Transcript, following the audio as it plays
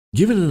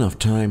Given enough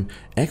time,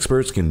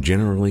 experts can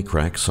generally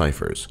crack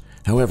ciphers.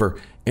 However,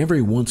 every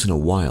once in a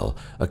while,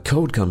 a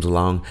code comes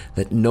along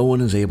that no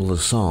one is able to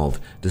solve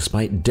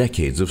despite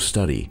decades of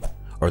study.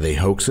 Are they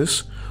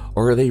hoaxes?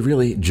 Or are they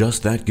really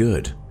just that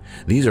good?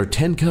 These are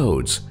 10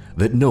 codes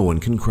that no one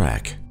can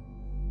crack.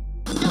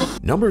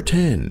 Number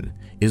 10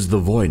 is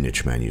the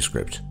Voynich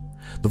manuscript.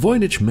 The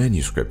Voynich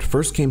manuscript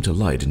first came to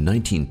light in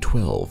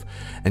 1912,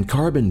 and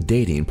carbon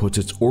dating puts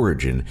its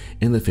origin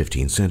in the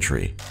 15th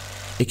century.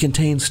 It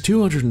contains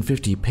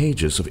 250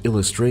 pages of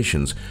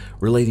illustrations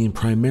relating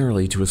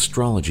primarily to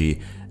astrology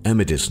and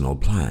medicinal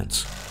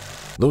plants.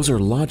 Those are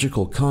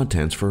logical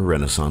contents for a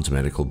Renaissance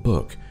medical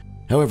book.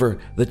 However,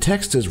 the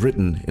text is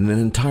written in an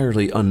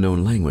entirely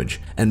unknown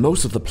language, and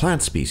most of the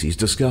plant species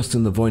discussed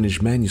in the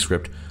Voynich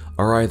manuscript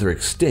are either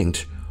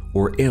extinct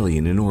or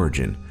alien in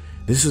origin.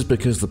 This is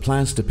because the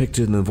plants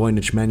depicted in the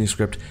Voynich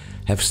manuscript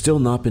have still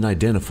not been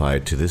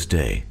identified to this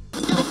day.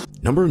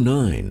 Number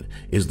 9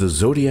 is the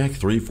Zodiac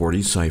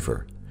 340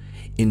 cipher.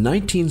 In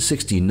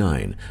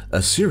 1969,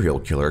 a serial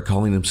killer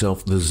calling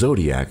himself the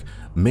Zodiac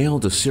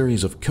mailed a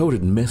series of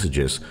coded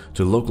messages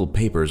to local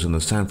papers in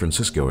the San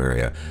Francisco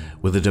area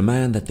with a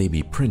demand that they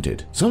be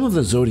printed. Some of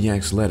the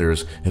Zodiac's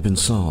letters have been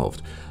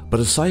solved,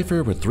 but a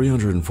cipher with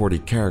 340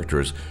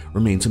 characters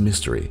remains a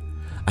mystery.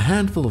 A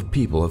handful of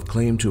people have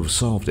claimed to have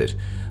solved it,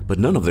 but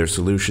none of their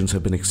solutions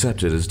have been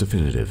accepted as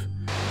definitive.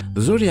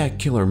 The Zodiac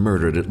killer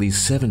murdered at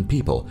least 7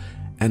 people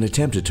and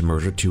attempted to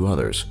murder 2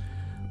 others,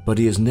 but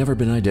he has never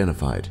been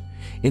identified.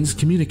 In his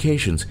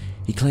communications,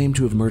 he claimed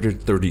to have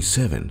murdered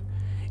 37.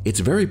 It's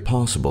very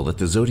possible that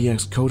the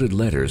Zodiac's coded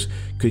letters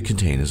could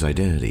contain his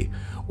identity,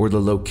 or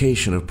the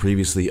location of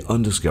previously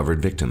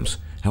undiscovered victims.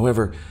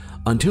 However,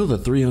 until the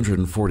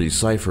 340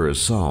 cipher is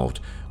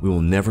solved, we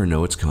will never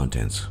know its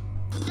contents.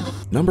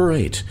 Number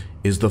 8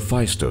 is the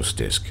Phaistos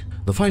disc.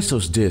 The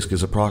Phaistos disc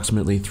is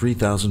approximately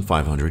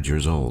 3,500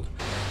 years old,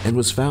 and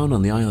was found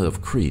on the island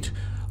of Crete,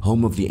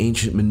 home of the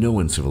ancient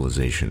Minoan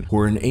civilization, who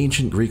were an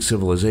ancient Greek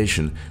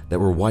civilization that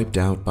were wiped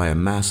out by a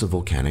massive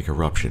volcanic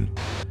eruption.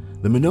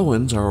 The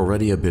Minoans are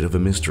already a bit of a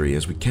mystery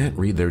as we can't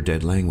read their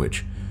dead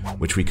language,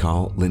 which we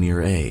call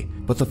Linear A.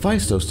 But the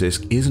Phaistos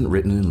disc isn't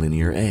written in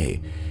Linear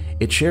A.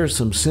 It shares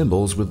some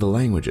symbols with the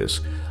languages,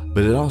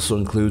 but it also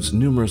includes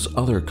numerous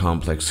other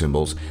complex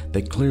symbols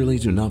that clearly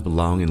do not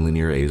belong in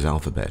Linear A's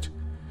alphabet.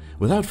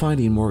 Without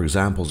finding more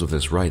examples of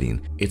this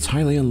writing, it's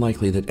highly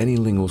unlikely that any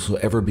linguist will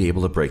ever be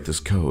able to break this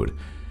code.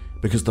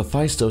 Because the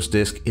Phaistos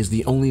disc is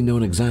the only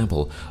known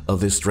example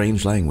of this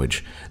strange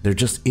language, there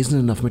just isn't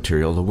enough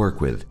material to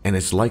work with, and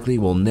it's likely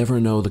we'll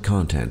never know the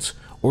contents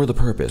or the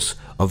purpose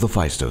of the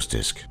Phaistos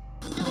disc.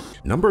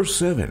 Number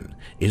 7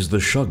 is the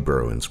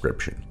Shugborough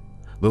inscription.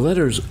 The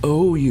letters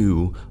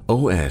O-U,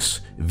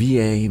 O-S,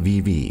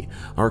 V-A-V-V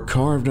are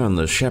carved on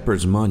the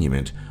Shepherd's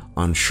Monument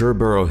on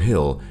Shugborough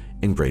Hill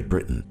in Great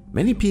Britain.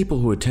 Many people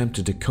who attempt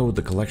to decode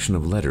the collection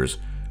of letters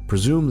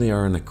presume they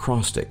are an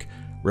acrostic,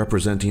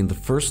 representing the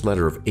first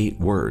letter of 8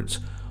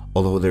 words,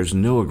 although there's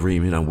no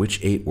agreement on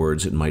which 8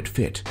 words it might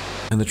fit.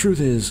 And the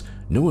truth is,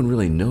 no one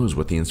really knows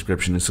what the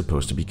inscription is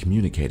supposed to be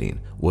communicating.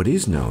 What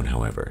is known,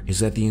 however, is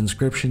that the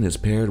inscription is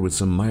paired with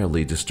some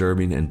mildly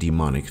disturbing and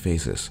demonic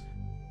faces.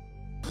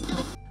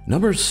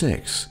 Number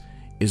 6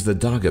 is the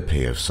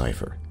Dagupayev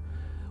cipher.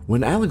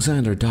 When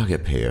Alexander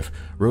Dagupayev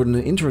wrote an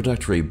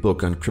introductory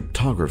book on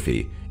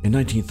cryptography in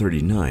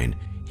 1939,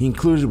 he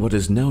included what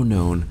is now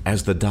known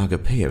as the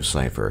Dagupayev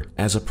cipher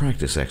as a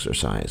practice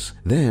exercise.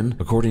 Then,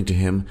 according to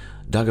him,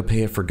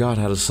 Dagupayev forgot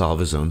how to solve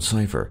his own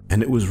cipher,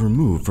 and it was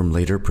removed from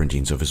later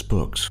printings of his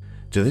books.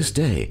 To this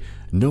day,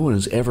 no one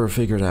has ever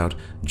figured out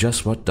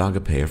just what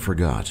Dagupayev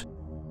forgot.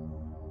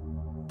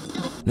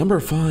 Number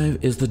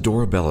 5 is the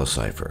Dorabella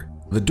cipher.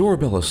 The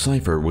Dorabella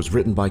cipher was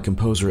written by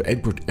composer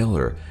Egbert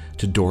Eller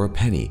to Dora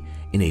Penny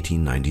in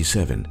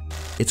 1897.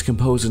 It's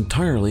composed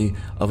entirely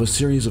of a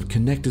series of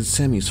connected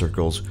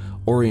semicircles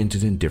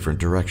oriented in different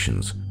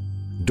directions.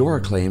 Dora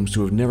claims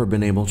to have never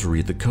been able to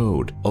read the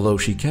code, although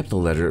she kept the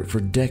letter for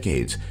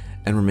decades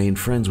and remained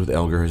friends with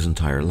Elgar his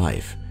entire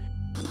life.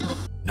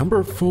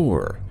 Number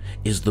 4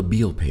 is the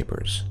Beale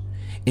Papers.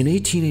 In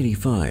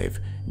 1885,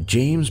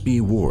 James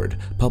B. Ward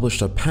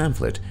published a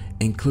pamphlet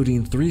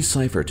including 3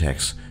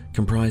 ciphertexts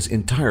comprised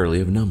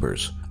entirely of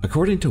numbers.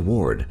 According to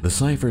Ward, the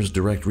ciphers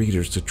direct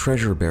readers to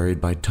treasure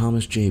buried by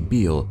Thomas J.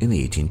 Beale in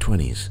the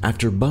 1820s.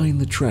 After buying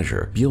the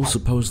treasure, Beale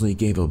supposedly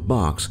gave a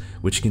box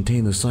which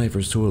contained the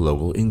ciphers to a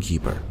local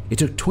innkeeper. It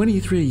took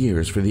 23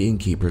 years for the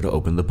innkeeper to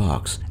open the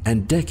box,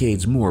 and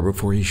decades more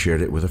before he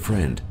shared it with a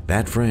friend.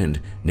 That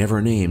friend,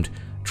 never named,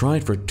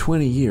 tried for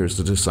 20 years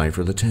to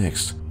decipher the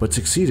text, but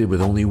succeeded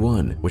with only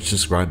one, which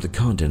described the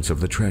contents of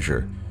the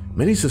treasure.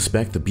 Many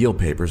suspect the Beale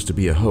Papers to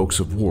be a hoax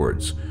of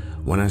Ward's.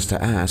 One has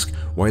to ask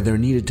why there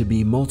needed to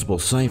be multiple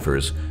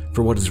ciphers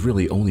for what is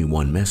really only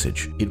one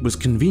message. It was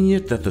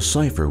convenient that the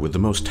cipher with the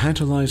most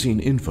tantalizing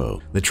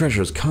info, the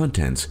treasure's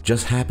contents,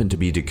 just happened to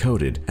be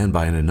decoded, and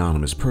by an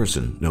anonymous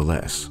person, no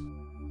less.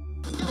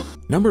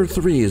 Number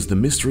 3 is the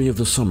mystery of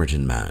the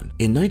Somerton Man.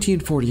 In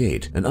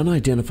 1948, an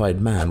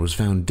unidentified man was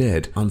found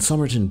dead on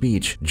Somerton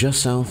Beach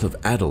just south of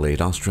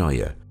Adelaide,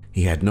 Australia.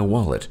 He had no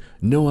wallet,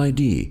 no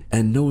ID,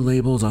 and no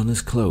labels on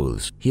his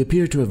clothes. He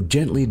appeared to have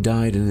gently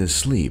died in his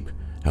sleep.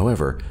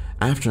 However,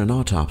 after an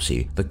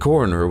autopsy, the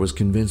coroner was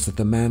convinced that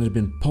the man had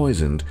been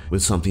poisoned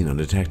with something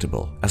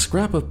undetectable. A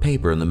scrap of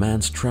paper in the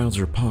man's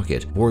trouser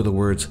pocket bore the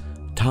words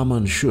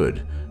Taman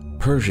Shud,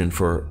 Persian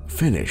for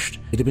finished.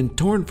 It had been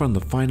torn from the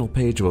final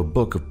page of a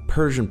book of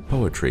Persian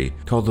poetry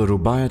called the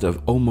Rubaiyat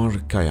of Omar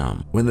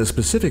Khayyam. When the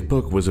specific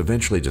book was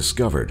eventually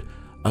discovered,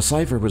 a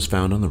cipher was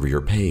found on the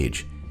rear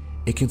page.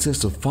 It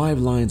consists of 5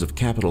 lines of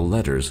capital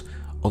letters,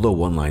 although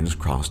 1 line is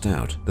crossed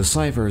out. The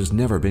cipher has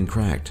never been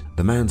cracked,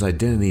 the man's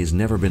identity has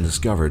never been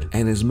discovered,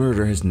 and his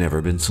murder has never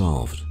been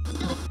solved.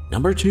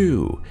 Number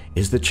 2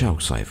 is the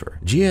Chowk cipher.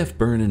 G.F.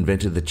 Byrne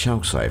invented the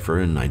Chowk cipher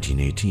in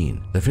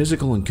 1918. The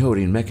physical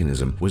encoding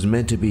mechanism was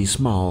meant to be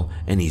small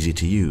and easy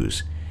to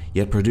use,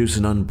 yet produce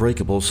an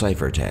unbreakable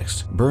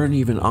ciphertext. Byrne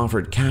even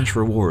offered cash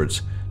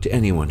rewards to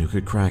anyone who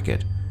could crack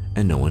it,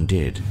 and no one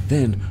did.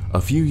 Then,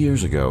 a few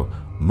years ago,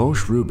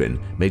 Moshe Rubin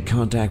made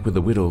contact with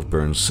the widow of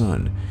Byrne's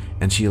son,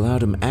 and she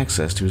allowed him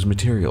access to his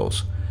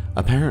materials.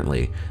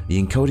 Apparently,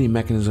 the encoding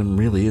mechanism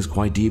really is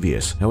quite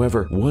devious.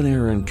 However, one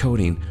error in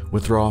coding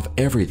would throw off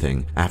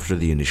everything after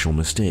the initial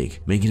mistake,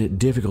 making it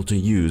difficult to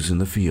use in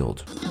the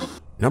field.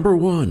 Number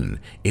 1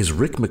 is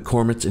Rick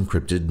McCormick's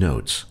encrypted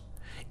notes.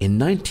 In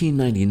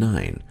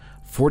 1999,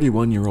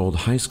 41-year-old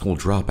high school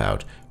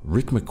dropout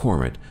Rick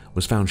McCormick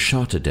was found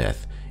shot to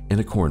death in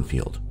a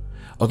cornfield.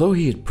 Although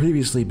he had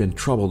previously been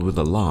troubled with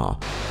the law,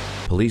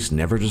 police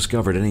never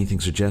discovered anything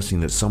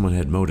suggesting that someone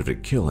had motive to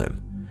kill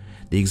him.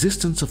 The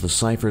existence of the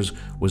ciphers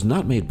was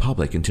not made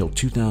public until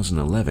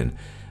 2011,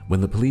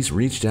 when the police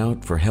reached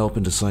out for help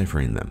in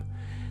deciphering them.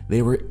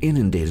 They were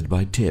inundated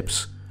by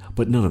tips,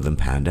 but none of them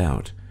panned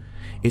out.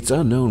 It's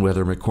unknown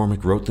whether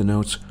McCormick wrote the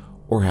notes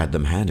or had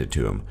them handed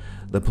to him.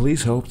 The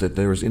police hope that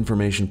there was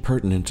information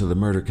pertinent to the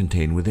murder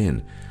contained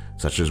within,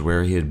 such as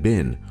where he had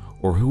been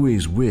or who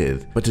he's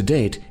with, but to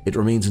date, it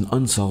remains an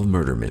unsolved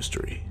murder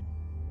mystery.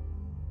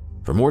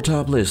 For more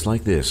top lists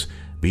like this,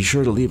 be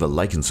sure to leave a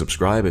like and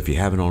subscribe if you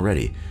haven't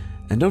already,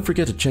 and don't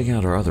forget to check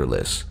out our other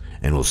lists,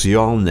 and we'll see you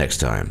all next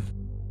time.